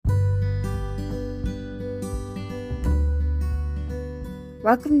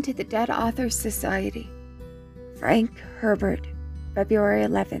Welcome to the Dead Authors Society. Frank Herbert, February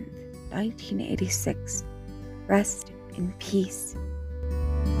 11th, 1986. Rest in peace.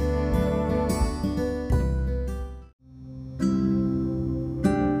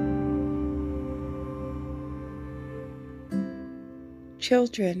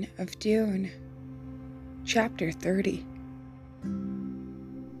 Children of Dune, Chapter 30.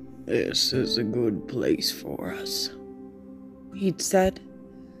 "This is a good place for us," he'd said,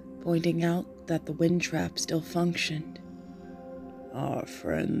 pointing out that the wind trap still functioned. "Our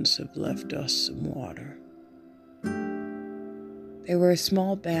friends have left us some water." They were a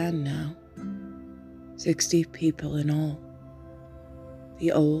small band now, 60 people in all.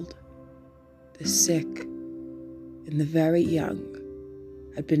 The old, the sick, and the very young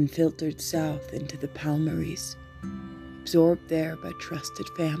had been filtered south into the Palmaries, absorbed there by trusted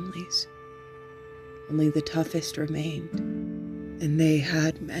families. Only the toughest remained, and they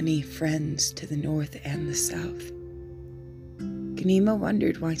had many friends to the north and the south. Ganima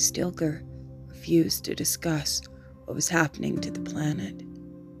wondered why Stilgar refused to discuss what was happening to the planet.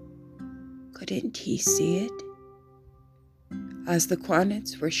 Couldn't he see it? As the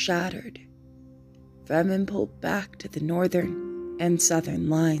Quanits were shattered, Fremen pulled back to the northern and southern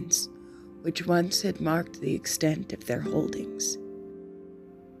lines, which once had marked the extent of their holdings.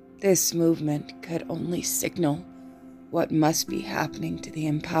 This movement could only signal what must be happening to the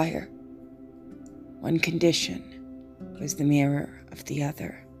Empire. One condition was the mirror of the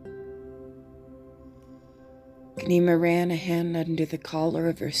other. Ganima ran a hand under the collar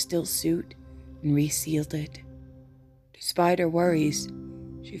of her still suit and resealed it. Despite her worries,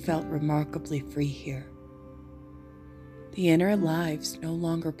 she felt remarkably free here. The inner lives no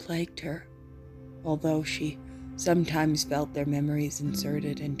longer plagued her, although she sometimes felt their memories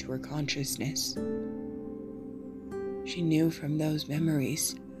inserted into her consciousness. She knew from those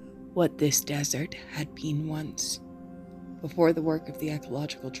memories what this desert had been once, before the work of the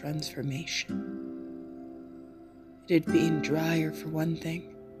ecological transformation. It had been drier for one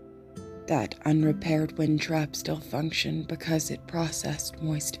thing. That unrepaired wind trap still functioned because it processed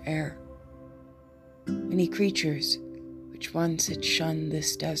moist air. Many creatures, which once had shunned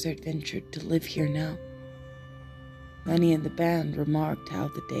this desert, ventured to live here now. Many in the band remarked how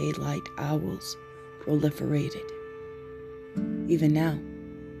the daylight owls proliferated. Even now,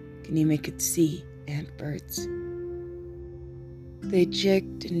 Ganima could see ant birds. They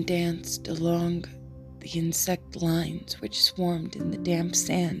jigged and danced along the insect lines which swarmed in the damp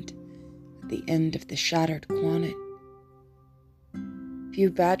sand at the end of the shattered Quanit. Few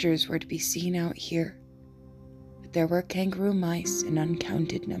badgers were to be seen out here, but there were kangaroo mice in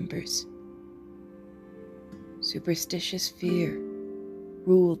uncounted numbers. Superstitious fear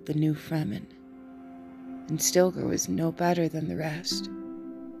ruled the new Fremen, and Stilgar was no better than the rest.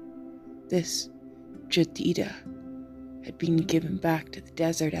 This Jadida had been given back to the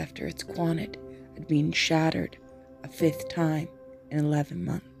desert after its Quanit had been shattered a 5th time in 11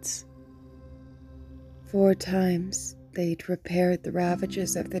 months. 4 times they'd repaired the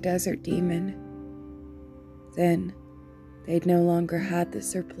ravages of the desert demon. Then they'd no longer had the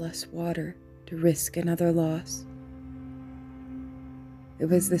surplus water to risk another loss. It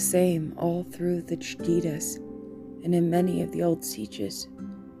was the same all through the Jadidas and in many of the old sieges.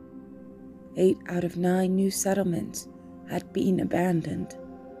 8 out of 9 new settlements had been abandoned.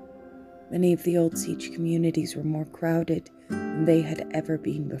 Many of the old siege communities were more crowded than they had ever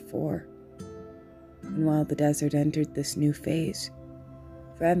been before. And while the desert entered this new phase,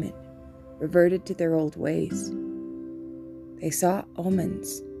 Fremen reverted to their old ways. They saw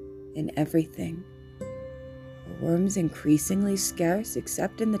omens in everything. Were worms increasingly scarce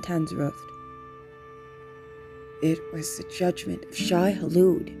except in the Tanzruft? It was the judgment of Shai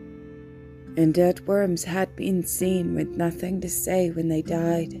Hulud, and dead worms had been seen with nothing to say when they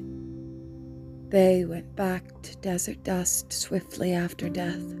died. They went back to desert dust swiftly after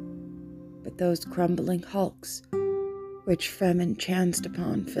death, but those crumbling hulks, which Fremen chanced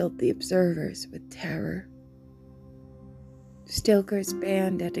upon, filled the observers with terror. Stilgar's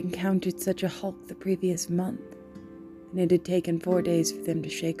band had encountered such a hulk the previous month, and it had taken 4 days for them to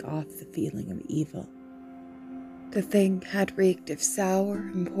shake off the feeling of evil. The thing had reeked of sour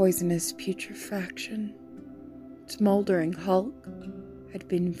and poisonous putrefaction. Its smoldering hulk had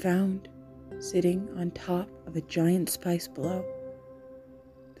been found sitting on top of a giant spice blow.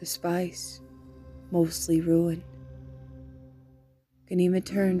 The spice, mostly ruined. Ganima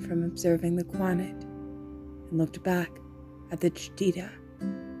turned from observing the Quanit and looked back at the Jadida.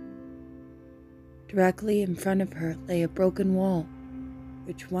 Directly in front of her lay a broken wall,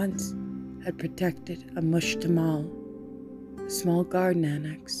 which once had protected a Mushtamal. a small garden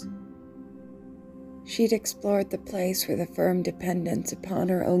annex. She'd explored the place with a firm dependence upon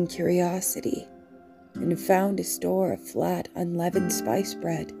her own curiosity, and found a store of flat, unleavened spice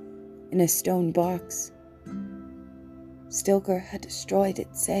bread in a stone box. Stilgar had destroyed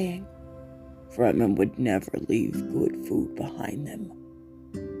it, saying, Fremen would never leave good food behind them.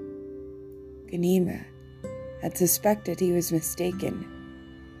 Ganima had suspected he was mistaken,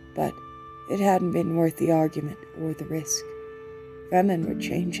 but it hadn't been worth the argument or the risk. Fremen were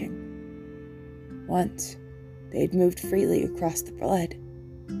changing. Once, they had moved freely across the blood,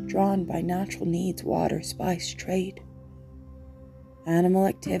 drawn by natural needs, water, spice, trade. Animal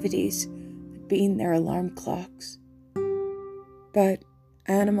activities had been their alarm clocks. But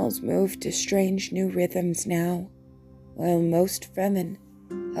animals moved to strange new rhythms now, while most Fremen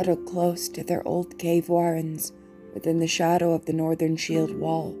huddled close to their old cave warrens within the shadow of the northern shield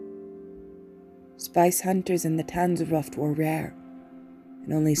wall. Spice hunters in the Tanzaruft were rare,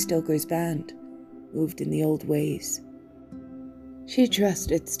 and only Stilgar's band moved in the old ways. She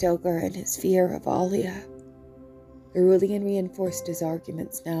trusted Stilgar and his fear of Alia. Irulian reinforced his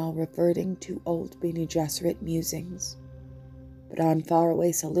arguments now, reverting to old Bene Gesserit musings. But on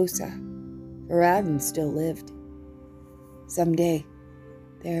faraway Salusa, Farad'n still lived. Someday,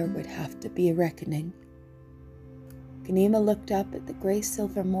 there would have to be a reckoning. Ganima looked up at the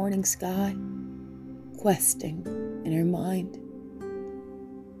grey-silver morning sky, questing in her mind.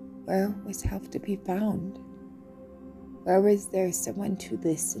 Where was help to be found? Where was there someone to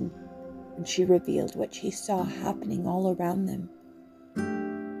listen when she revealed what she saw happening all around them?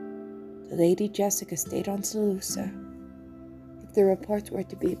 The Lady Jessica stayed on Salusa, if the reports were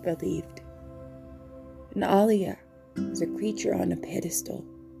to be believed. And Alia was a creature on a pedestal,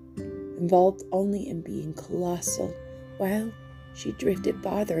 involved only in being colossal, while she drifted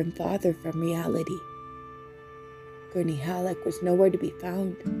farther and farther from reality. Gurney Halleck was nowhere to be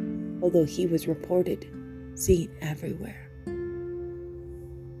found, although he was reported, seen everywhere.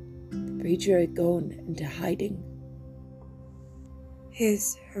 The preacher had gone into hiding.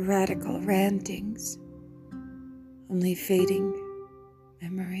 His heretical rantings, only fading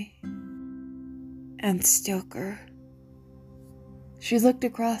memory. And Stilgar. She looked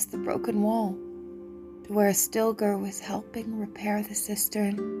across the broken wall to where Stilgar was helping repair the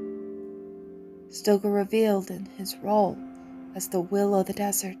cistern. Stilgar revealed in his role as the will of the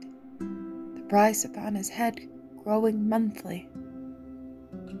desert, the price upon his head growing monthly.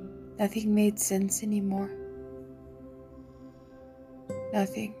 Nothing made sense anymore.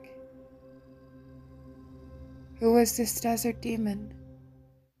 Nothing. Who was this desert demon?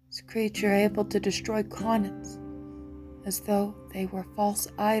 This creature able to destroy Khanates, as though they were false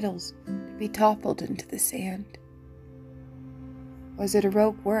idols to be toppled into the sand. Was it a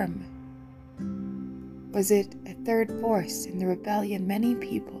rogue worm? Was it a third force in the rebellion? Many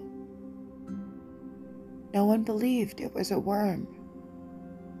people. No one believed it was a worm.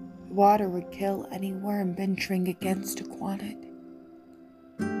 The water would kill any worm venturing against a Khanates.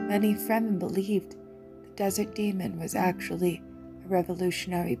 Many Fremen believed the desert demon was actually a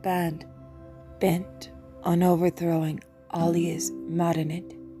revolutionary band bent on overthrowing Alia's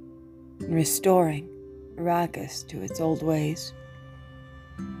Madanid and restoring Arrakis to its old ways.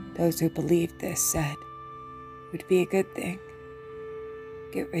 Those who believed this said it would be a good thing.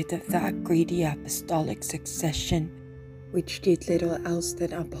 Get rid of that greedy apostolic succession, which did little else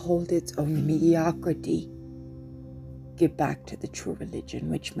than uphold its own mediocrity. Get back to the true religion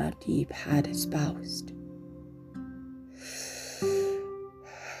which Muad'Dib had espoused.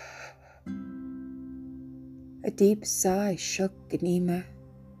 A deep sigh shook Ganima.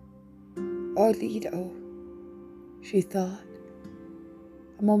 Oh, Lido, she thought.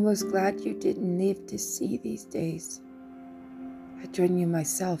 I'm almost glad you didn't live to see these days. I'd join you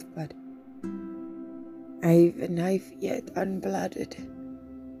myself, but I've a knife yet unblooded.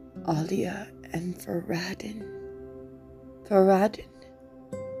 Alia and Farad'n. Farad'n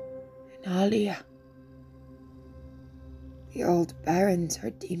and Alia. The old Baron's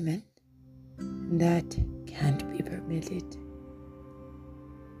her demon, and that can't be permitted.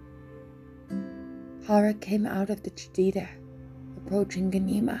 Hara came out of the Jadida, approaching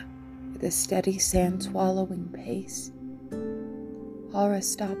Ganima with a steady sand-swallowing pace. Hara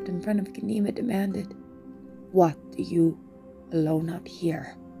stopped in front of Ganima, demanded, "What do you alone out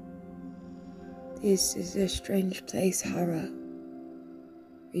here?" "This is a strange place, Hara.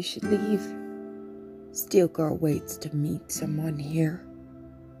 We should leave. Stilgar waits to meet someone here."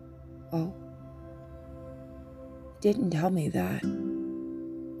 "Oh? He didn't tell me that.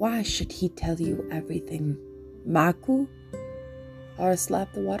 Why should he tell you everything? Maku?" Hara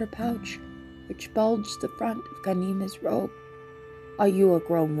slapped the water pouch, which bulged the front of Ganima's robe, Are you a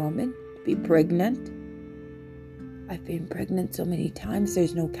grown woman to be pregnant? I've been pregnant so many times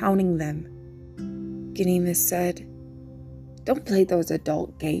there's no counting them. Ganima said, Don't play those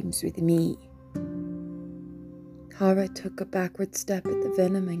adult games with me. Hara took a backward step at the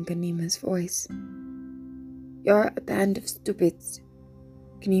venom in Ganima's voice. You're a band of stupids,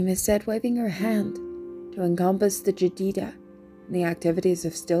 Ganima said, waving her hand to encompass the Jadida and the activities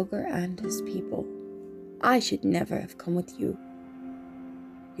of Stilgar and his people. I should never have come with you.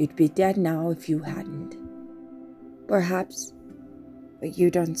 You'd be dead now if you hadn't. Perhaps, but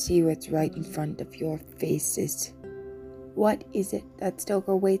you don't see what's right in front of your faces. What is it that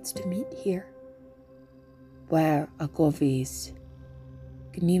Stilgar waits to meet here? Where are Govis?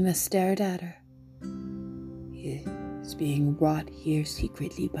 Ganima stared at her. He is being brought here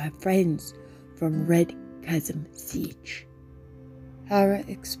secretly by friends from Red Chasm Siege. Hara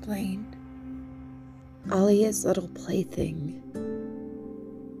explained. Alia's little plaything.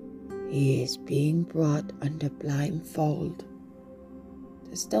 He is being brought under blindfold.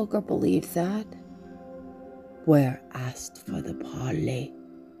 Does Stilgar believe that? Ware asked for the parley.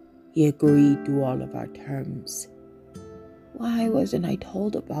 He agreed to all of our terms. Why wasn't I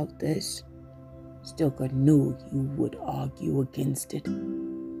told about this? Stilgar knew you would argue against it.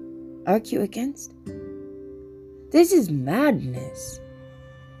 Argue against? This is madness.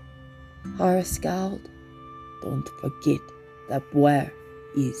 Hara scowled. Don't forget that Ware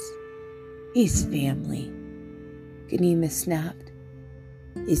is his family. Ganima snapped.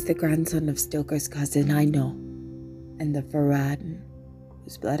 He's the grandson of Stilgar's cousin, I know. And the Farad'n,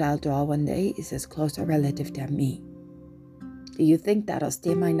 whose blood I'll draw one day, is as close a relative to me. Do you think that'll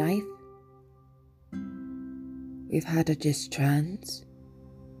stay my knife? We've had a distrans.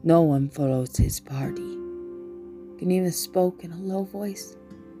 No one follows his party. Ganima spoke in a low voice.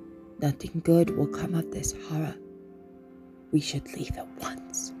 Nothing good will come of this, Hara. We should leave at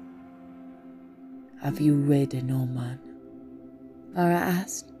once. Have you read an omen? Hara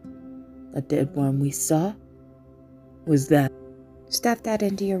asked. The dead one we saw? Was that? Stuff that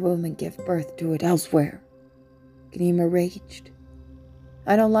into your womb and give birth to it elsewhere. Ganima raged.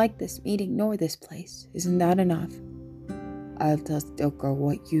 I don't like this meeting nor this place. Isn't that enough? I'll tell Stilgar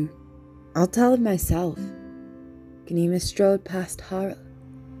what you... I'll tell him myself. Ganima strode past Hara,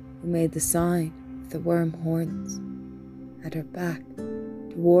 who made the sign of the worm horns at her back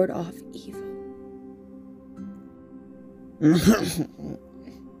to ward off evil.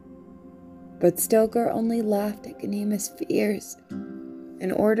 But Stilgar only laughed at Ganima's fears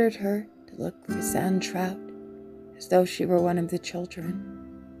and ordered her to look for sand trout as though she were one of the children.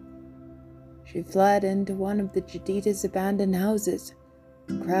 She fled into one of the Jadida's abandoned houses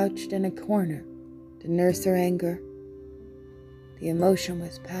and crouched in a corner to nurse her anger. The emotion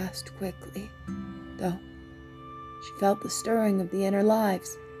was past quickly, though. She felt the stirring of the inner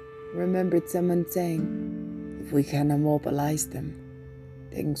lives and remembered someone saying, if we can immobilize them,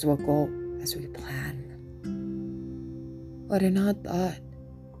 things will go as we plan. What an odd thought.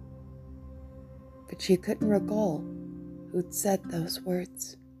 But she couldn't recall who'd said those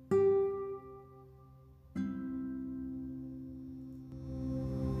words.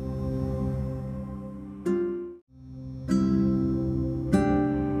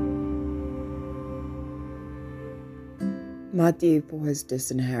 Matip was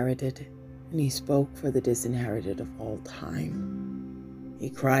disinherited, and he spoke for the disinherited of all time. He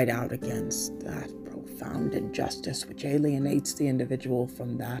cried out against that profound injustice which alienates the individual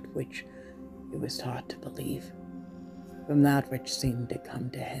from that which he was taught to believe, from that which seemed to come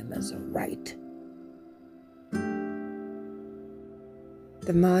to him as a right.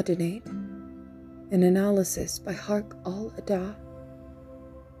 The Madinate, an analysis by Hark al-Ada.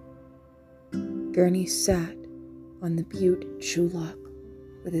 Gurney sat on the butte Chulak,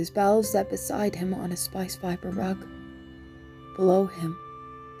 with his bowels set beside him on a spice fiber rug. Below him,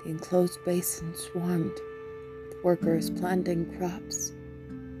 the enclosed basin swarmed with workers planting crops.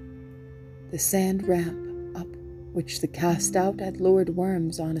 The sand ramp up which the cast-out had lured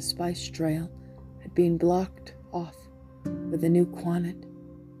worms on a spice trail had been blocked off with a new quannet.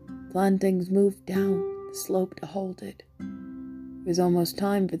 Plantings moved down the slope to hold it. It was almost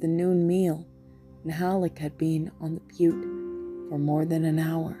time for the noon meal, and Halleck had been on the butte for more than an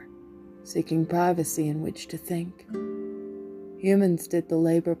hour, seeking privacy in which to think. Humans did the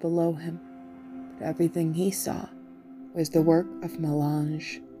labor below him, but everything he saw was the work of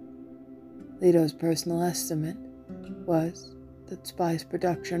melange. Leto's personal estimate was that spice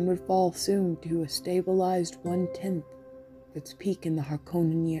production would fall soon to a stabilized 1/10 of its peak in the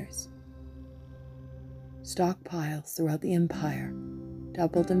Harkonnen years. Stockpiles throughout the Empire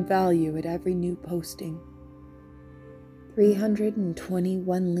doubled in value at every new posting.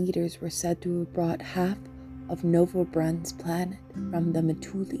 321 leaders were said to have brought half of Novobrun's planet from the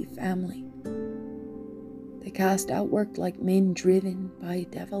Matuli family. The cast out worked like men driven by a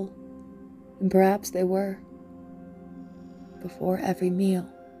devil, and perhaps they were. Before every meal,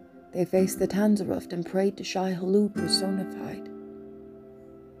 they faced the Tanzaruft and prayed to Shai Hulud personified.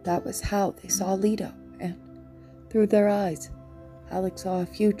 That was how they saw Leto, and through their eyes, Alec saw a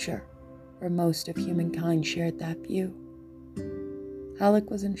future where most of humankind shared that view.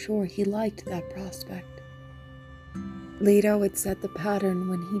 Alec wasn't sure he liked that prospect. Leto had set the pattern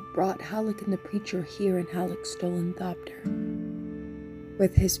when he brought Halleck and the preacher here in Halleck's stolen thopter.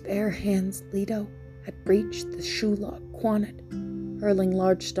 With his bare hands, Leto had breached the Shula Quanit, hurling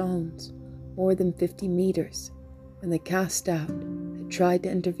large stones more than 50 meters when the cast-out had tried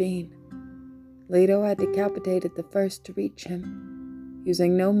to intervene. Leto had decapitated the first to reach him,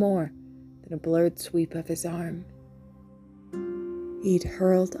 using no more than a blurred sweep of his arm. He'd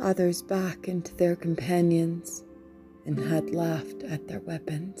hurled others back into their companions and had laughed at their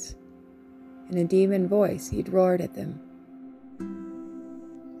weapons. In a demon voice, he'd roared at them.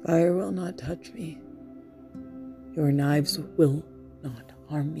 Fire will not touch me. Your knives will not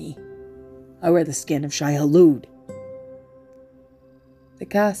harm me. I wear the skin of Shai Hulud. The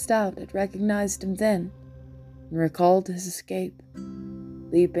cast-out had recognized him then and recalled his escape,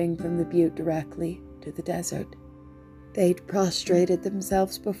 leaping from the butte directly to the desert. They'd prostrated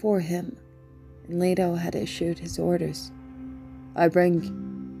themselves before him, and Leto had issued his orders. I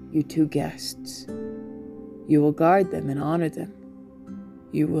bring you 2 guests. You will guard them and honor them.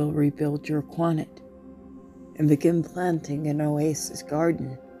 You will rebuild your Quanit and begin planting an oasis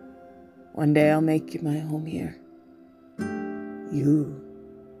garden. One day I'll make you my home here. You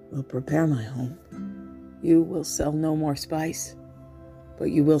will prepare my home. You will sell no more spice,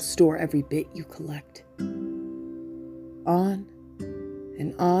 but you will store every bit you collect. On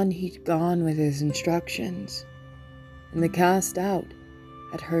and on he'd gone with his instructions, and the cast-out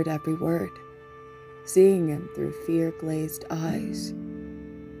had heard every word, seeing him through fear-glazed eyes,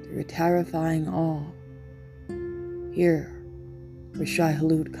 through a terrifying awe. Here was Shai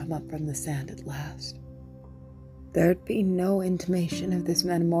Hulud come up from the sand at last. There'd been no intimation of this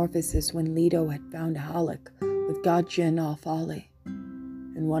metamorphosis when Leto had found Halleck with Gadjin off Ali,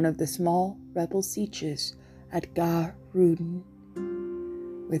 and one of the small rebel sieges at Gar Ruden.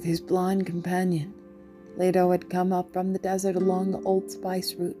 With his blind companion, Leto had come up from the desert along the Old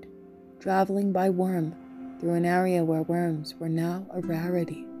Spice route, traveling by worm through an area where worms were now a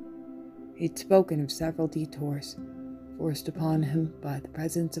rarity. He'd spoken of several detours, forced upon him by the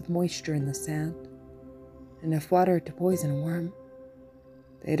presence of moisture in the sand, enough water to poison a worm.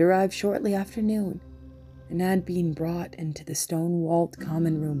 They'd arrived shortly after noon, and had been brought into the stone-walled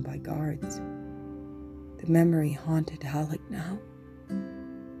common room by guards. The memory haunted Halleck now.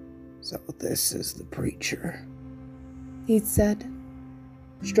 So this is the preacher, he'd said,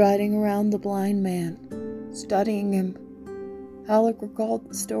 striding around the blind man, studying him. Halleck recalled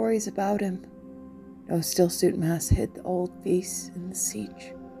the stories about him. No stillsuit mask hid the old face in the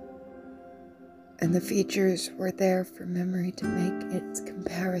siege, and the features were there for memory to make its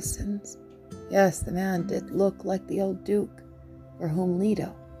comparisons. Yes, the man did look like the old duke, for whom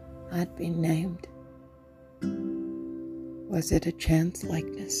Leto had been named. Was it a chance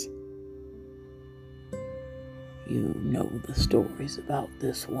likeness? You know the stories about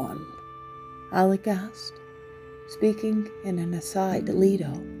this one, Alec asked, speaking in an aside to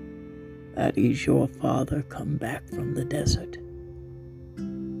Leto. That is your father come back from the desert.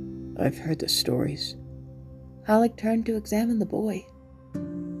 I've heard the stories. Alec turned to examine the boy.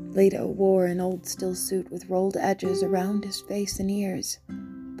 Leto wore an old stillsuit with rolled edges around his face and ears. A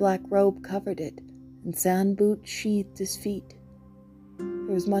black robe covered it, and sand boots sheathed his feet.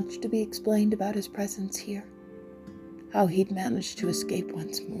 There was much to be explained about his presence here, how he'd managed to escape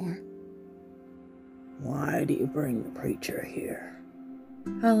once more. Why do you bring the preacher here?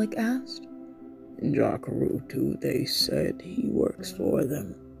 Alec asked. In Jakarutu, they said he works for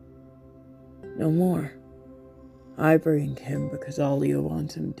them. No more. I bring him because Alia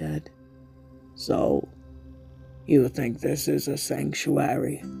wants him dead. So, you think this is a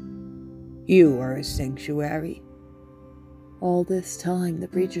sanctuary? You are a sanctuary. All this time, the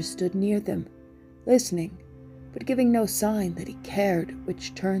preacher stood near them, listening, but giving no sign that he cared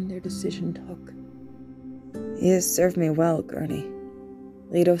which turn their decision took. He has served me well, Gurney,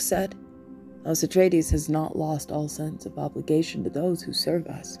 Leto said. House Atreides has not lost all sense of obligation to those who serve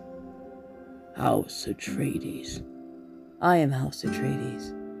us. House Atreides. I am House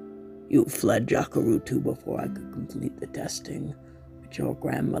Atreides. You fled Jakarutu before I could complete the testing which your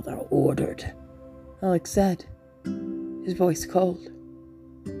grandmother ordered, Alec said. his voice cold.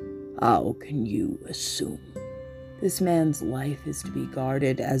 How can you assume? This man's life is to be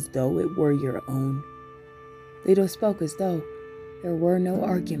guarded as though it were your own. Leto spoke as though there were no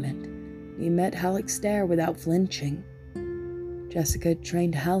argument. He met Halleck's stare without flinching. Jessica had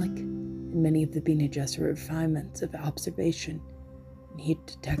trained Halleck in many of the Bene Gesserit refinements of observation, and he had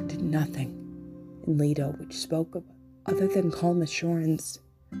detected nothing in Leto which spoke of other than calm assurance.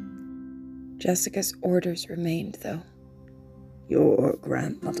 Jessica's orders remained, though. Your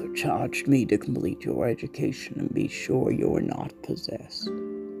grandmother charged me to complete your education and be sure you're not possessed.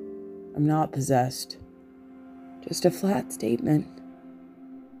 I'm not possessed. Just a flat statement.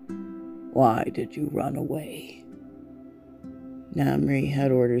 Why did you run away? Namri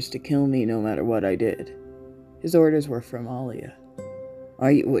had orders to kill me no matter what I did. His orders were from Alia.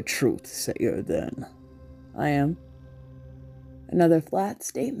 Are you a truth-sayer then? I am. Another flat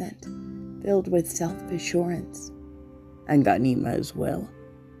statement, filled with self-assurance. And Ganima as well?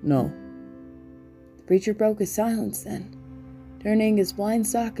 No. The preacher broke his silence then, turning his blind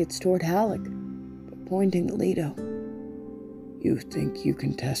sockets toward Halleck, but pointing at Leto. You think you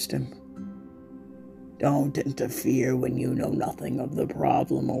can test him? Don't interfere when you know nothing of the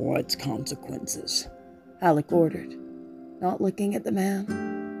problem or its consequences, Halleck ordered, not looking at the man.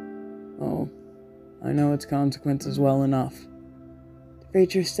 Oh, I know its consequences well enough, the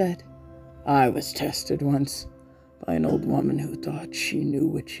preacher said. I was tested once by an old woman who thought she knew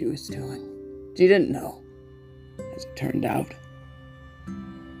what she was doing. She didn't know, as it turned out.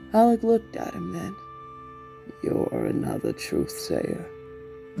 Halleck looked at him then. You're another truth-sayer.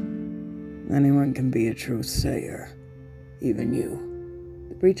 Anyone can be a truth-sayer, even you,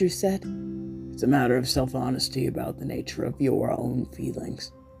 the preacher said. It's a matter of self-honesty about the nature of your own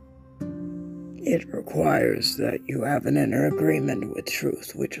feelings. It requires that you have an inner agreement with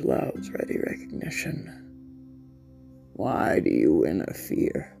truth which allows ready recognition. Why do you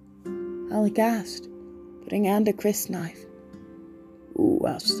interfere? Halleck asked, putting hand to Chris' knife. Who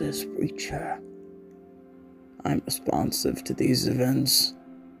asked this preacher? I'm responsive to these events,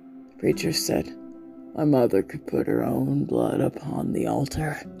 the preacher said. My mother could put her own blood upon the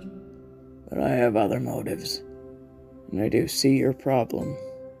altar, but I have other motives, and I do see your problem.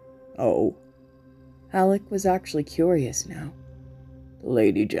 Oh. Halleck was actually curious now. The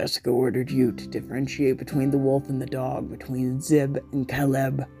Lady Jessica ordered you to differentiate between the wolf and the dog, between Zib and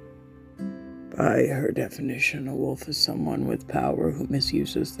Caleb. By her definition, a wolf is someone with power who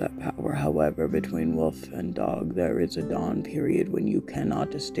misuses that power. However, between wolf and dog, there is a dawn period when you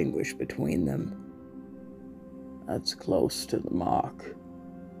cannot distinguish between them. That's close to the mark,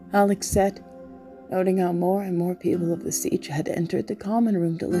 Halleck said, noting how more and more people of the siege had entered the common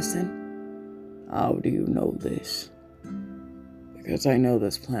room to listen. How do you know this? Because I know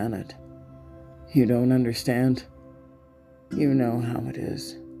this planet. You don't understand? You know how it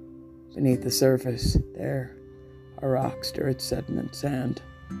is. Beneath the surface, there are rocks, dirt, sediment, sand.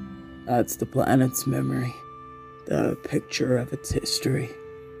 That's the planet's memory, the picture of its history.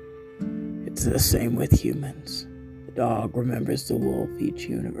 It's the same with humans. The dog remembers the wolf. Each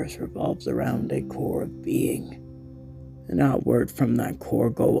universe revolves around a core of being. And outward from that core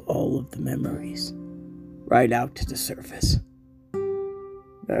go all of the memories, right out to the surface.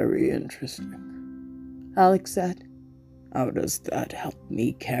 Very interesting, Halleck said. How does that help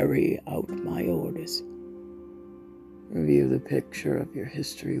me carry out my orders? Review the picture of your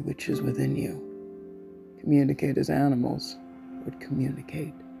history which is within you. Communicate as animals would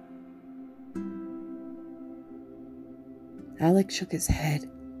communicate. Halleck shook his head.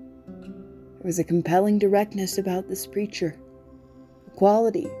 There was a compelling directness about this preacher, a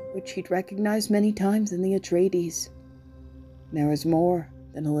quality which he'd recognized many times in the Atreides. And there was more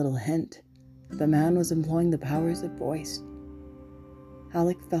than a little hint that the man was employing the powers of voice.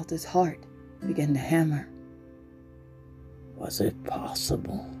 Halleck felt his heart begin to hammer. Was it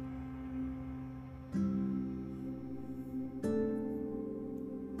possible?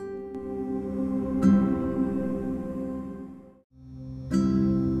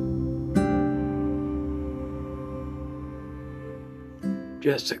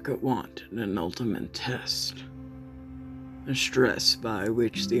 Jessica wanted an ultimate test. A stress by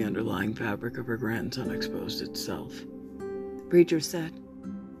which the underlying fabric of her grandson exposed itself, the preacher said.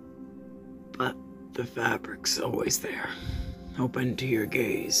 But the fabric's always there, open to your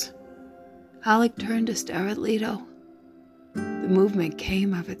gaze. Halleck turned to stare at Leto. The movement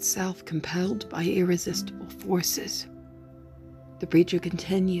came of itself, compelled by irresistible forces. The preacher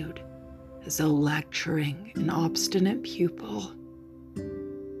continued, as though lecturing an obstinate pupil.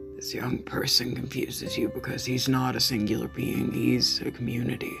 This young person confuses you because he's not a singular being, he's a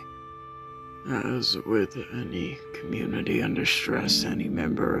community. As with any community under stress, any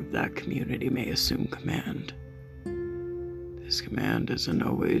member of that community may assume command. This command isn't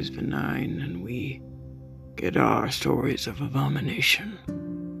always benign, and we get our stories of abomination.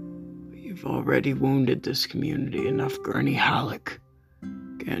 But you've already wounded this community enough, Gurney Halleck.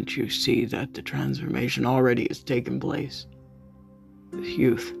 Can't you see that the transformation already has taken place? This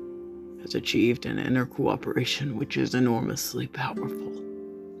youth has achieved an inner cooperation which is enormously powerful.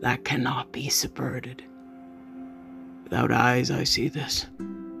 That cannot be subverted. Without eyes, I see this.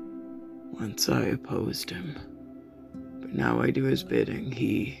 Once I opposed him, but now I do his bidding.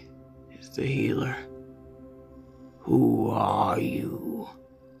 He is the healer. Who are you?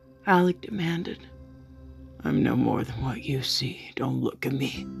 Alec demanded. I'm no more than what you see. Don't look at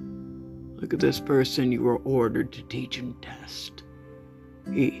me. Look at this person you were ordered to teach and test.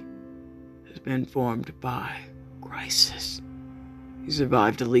 He has been formed by crisis. He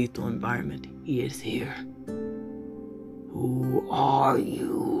survived a lethal environment. He is here. Who are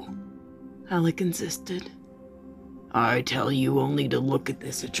you? Alec insisted. I tell you only to look at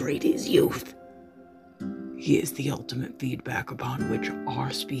this Atreides youth. He is the ultimate feedback upon which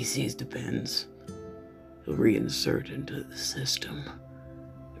our species depends. He'll reinsert into the system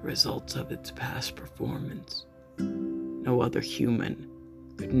the results of its past performance. No other human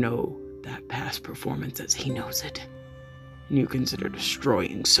could know that past performance as he knows it. And you consider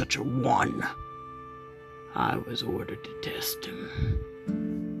destroying such a one. I was ordered to test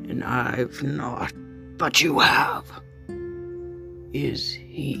him, and I've not, but you have. Is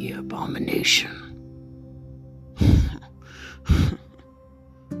he abomination?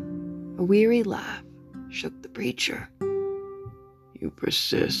 A weary laugh shook the preacher. You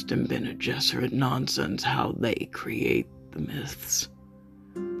persist in Bene Gesserit nonsense, how they create the myths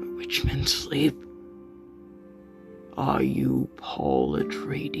by which men sleep. Are you Paul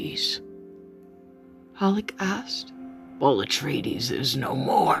Atreides? Alec asked. Paul Atreides is no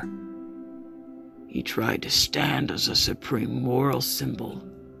more. He tried to stand as a supreme moral symbol,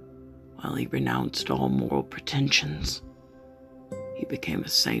 while he renounced all moral pretensions. He became a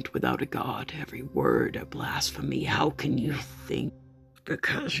saint without a god, every word a blasphemy. How can you think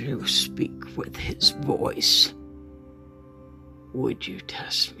because you speak with his voice? Would you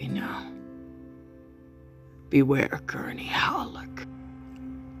test me now? Beware, Gurney Halleck.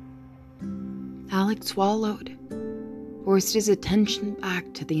 Alec swallowed, forced his attention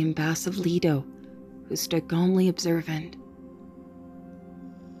back to the impassive Leto, who stood calmly observant.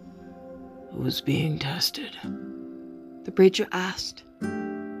 Who's being tested? The preacher asked.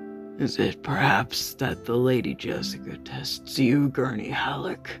 Is it perhaps that the Lady Jessica tests you, Gurney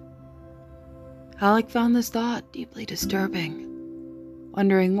Halleck? Alec found this thought deeply disturbing,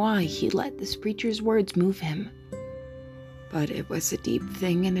 wondering why he let this preacher's words move him. But it was a deep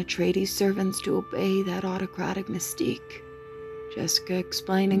thing in Atreides' servants to obey that autocratic mystique. Jessica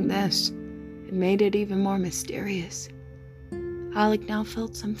explaining this, it made it even more mysterious. Alec now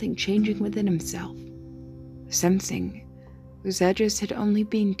felt something changing within himself, something whose edges had only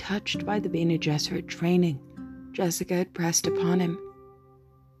been touched by the Bene Gesserit training Jessica had pressed upon him.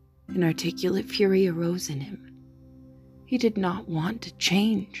 An articulate fury arose in him. He did not want to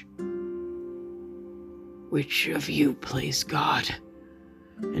change. Which of you plays God?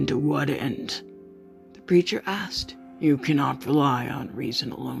 And to what end? The preacher asked. You cannot rely on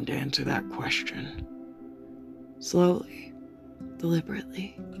reason alone to answer that question. Slowly,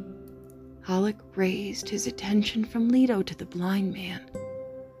 deliberately, Alec raised his attention from Leto to the blind man.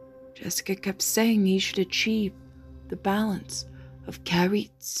 Jessica kept saying he should achieve the balance of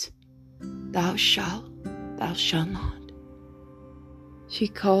Karitz. Thou shalt not. She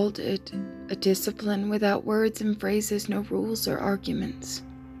called it a discipline without words and phrases, no rules or arguments.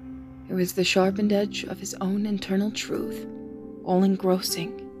 It was the sharpened edge of his own internal truth, all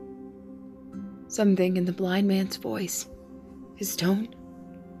engrossing. Something in the blind man's voice, his tone,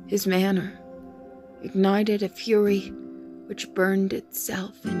 his manner, ignited a fury which burned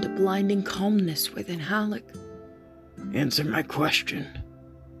itself into blinding calmness within Halleck. Answer my question,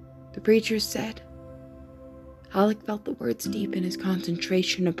 the preacher said. Halleck felt the words deepen his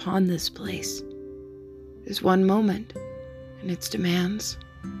concentration upon this place, this one moment, and its demands.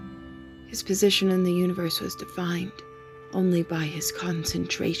 His position in the universe was defined only by his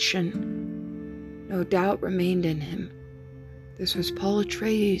concentration. No doubt remained in him. This was Paul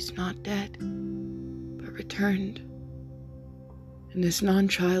Atreides, not dead, but returned. And this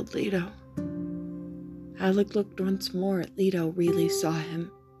non-child Leto. Alec looked once more at Leto, really saw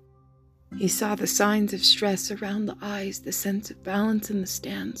him. He saw the signs of stress around the eyes, the sense of balance in the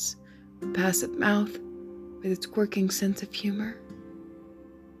stance, the passive mouth with its quirking sense of humor.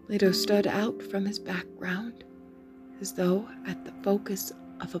 Leto stood out from his background, as though at the focus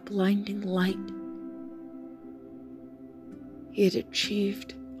of a blinding light. He had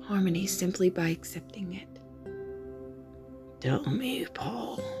achieved harmony simply by accepting it. Tell me,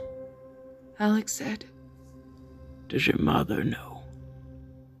 Paul, Alex said. Does your mother know?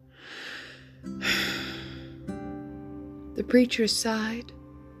 The preacher sighed.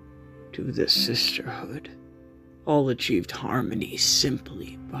 To the sisterhood, all achieved harmony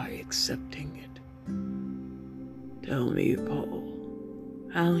simply by accepting it. Tell me, Paul,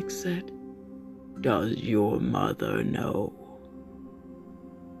 Alex said. Does your mother know?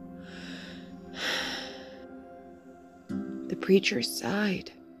 The preacher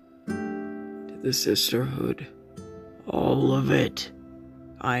sighed. To the sisterhood, all of it.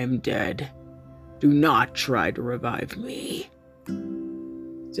 I am dead. Do not try to revive me.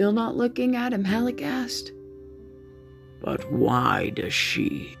 Still not looking at him, Halleck asked. But why does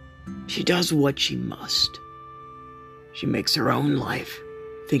she? She does what she must. She makes her own life,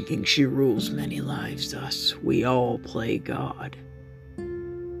 thinking she rules many lives thus. We all play God.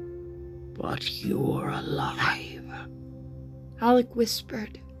 But you're alive, Halleck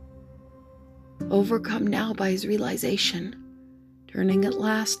whispered, overcome now by his realization, turning at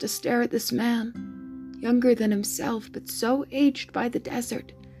last to stare at this man, younger than himself, but so aged by the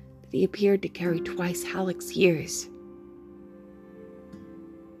desert that he appeared to carry twice Halleck's years.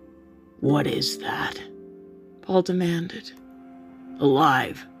 What is that? Paul demanded.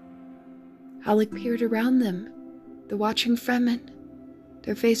 Alive. Halleck peered around them, the watching Fremen,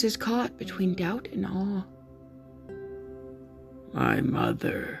 their faces caught between doubt and awe. My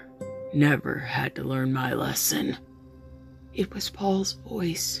mother never had to learn my lesson. It was Paul's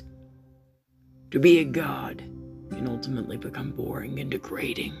voice. To be a god can ultimately become boring and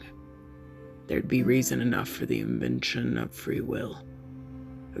degrading. There'd be reason enough for the invention of free will.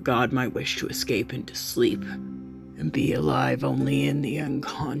 A god might wish to escape into sleep and be alive only in the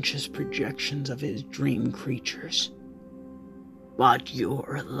unconscious projections of his dream creatures. But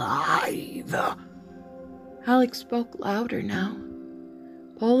you're alive. Halleck spoke louder now.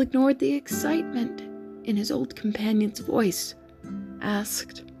 Paul ignored the excitement in his old companion's voice,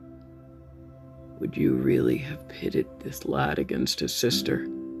 asked, Would you really have pitted this lad against his sister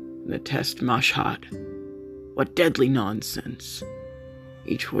in the test Mashhad? What deadly nonsense.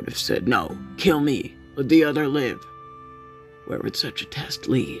 Each would have said, no, kill me, let the other live. Where would such a test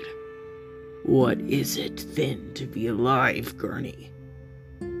lead? What is it, then, to be alive, Gurney?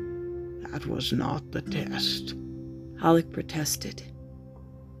 That was not the test. Halleck protested.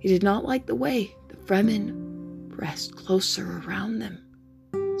 He did not like the way the Fremen pressed closer around them,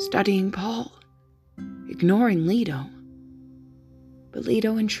 studying Paul, ignoring Leto. But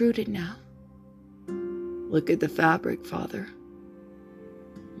Leto intruded now. Look at the fabric, Father.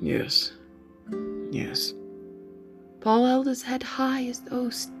 Yes. Paul held his head high as though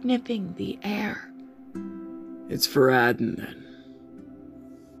sniffing the air. It's for Adden, then.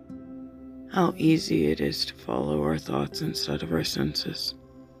 How easy it is to follow our thoughts instead of our senses.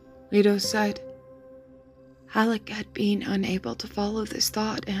 Leto said. Halleck had been unable to follow this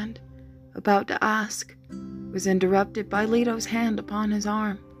thought and, about to ask, was interrupted by Leto's hand upon his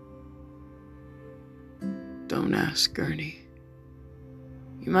arm. Don't ask, Gurney.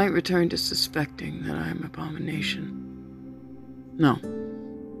 You might return to suspecting that I am abomination. No.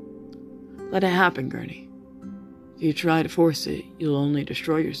 Let it happen, Gurney. If you try to force it, you'll only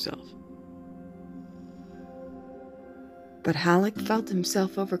destroy yourself. But Halleck felt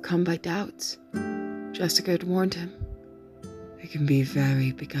himself overcome by doubts. Jessica had warned him. They can be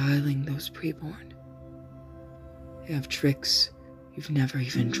very beguiling, those preborn. They have tricks you've never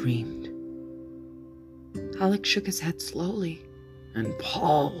even dreamed. Halleck shook his head slowly. And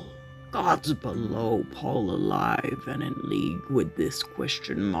Paul, gods below, Paul alive and in league with this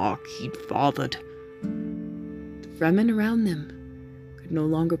question mark he'd fathered. The Fremen around them could no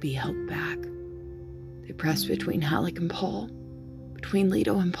longer be held back. They pressed between Halleck and Paul, between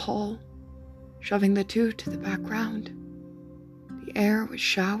Leto and Paul, shoving the two to the background. The air was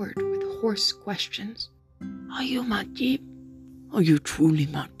showered with hoarse questions. Are you Matib? Are you truly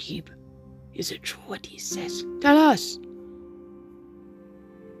Matib? Is it true what he says? Tell us!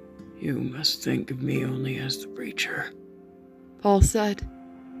 You must think of me only as the preacher, Paul said,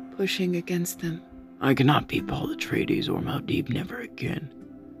 pushing against them. I cannot be Paul Atreides or Muad'Dib never again.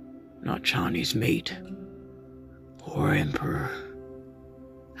 Not Chani's mate or emperor.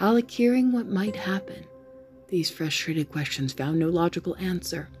 Halleck, hearing what might happen, these frustrated questions found no logical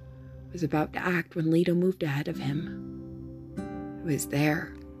answer, was about to act when Leto moved ahead of him. It was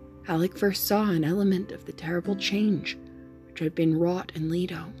there Halleck first saw an element of the terrible change which had been wrought in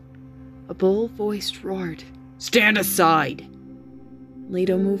Leto, a bull-voiced roared, "Stand aside!"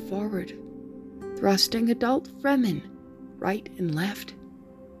 Leto moved forward, thrusting adult Fremen right and left,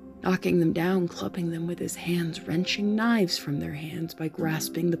 knocking them down, clubbing them with his hands, wrenching knives from their hands by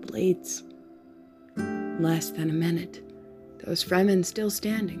grasping the blades. In less than a minute, those Fremen still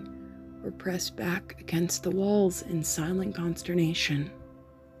standing were pressed back against the walls in silent consternation.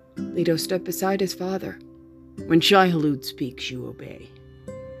 Leto stood beside his father. "When Shai-Hulud speaks, you obey,"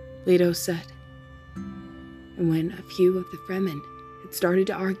 Leto said. And when a few of the Fremen had started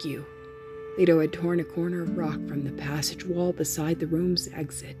to argue, Leto had torn a corner of rock from the passage wall beside the room's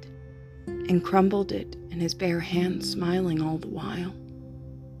exit and crumbled it in his bare hand, smiling all the while.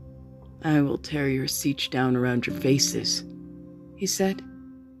 "I will tear your siege down around your faces," he said.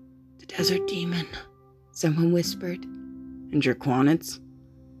 "The desert demon," someone whispered. "And your Quanets,"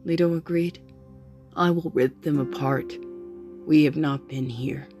 Leto agreed. "I will rip them apart. We have not been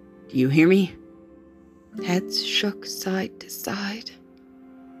here. Do you hear me?" Heads shook side to side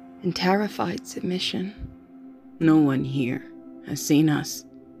in terrified submission. "No one here has seen us,"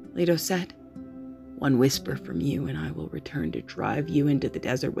 Leto said. "One whisper from you and I will return to drive you into the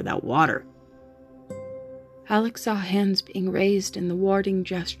desert without water." Alec saw hands being raised in the warding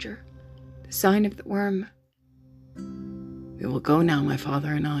gesture, the sign of the worm. "We will go now, my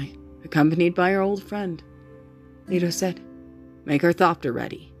father and I, accompanied by our old friend," Leto said. "Make our thopter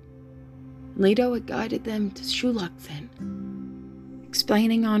ready." Leto had guided them to Shulakzen,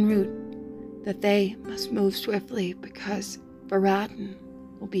 explaining en route that they must move swiftly because Varadin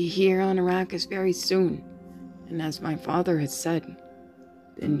will be here on Arrakis very soon, and as my father has said,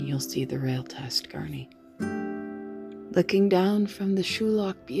 "Then you'll see the rail test, Garni." Looking down from the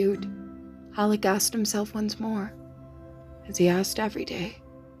Shulak butte, Alec asked himself once more, as he asked every day,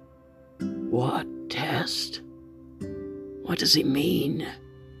 "What test? What does it mean?"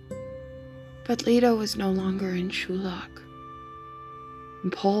 But Leto was no longer in Shulak,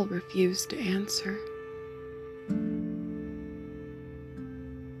 and Paul refused to answer.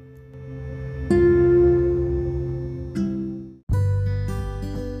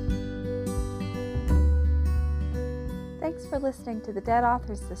 Thanks for listening to the Dead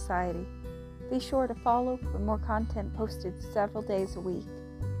Authors Society. Be sure to follow for more content posted several days a week.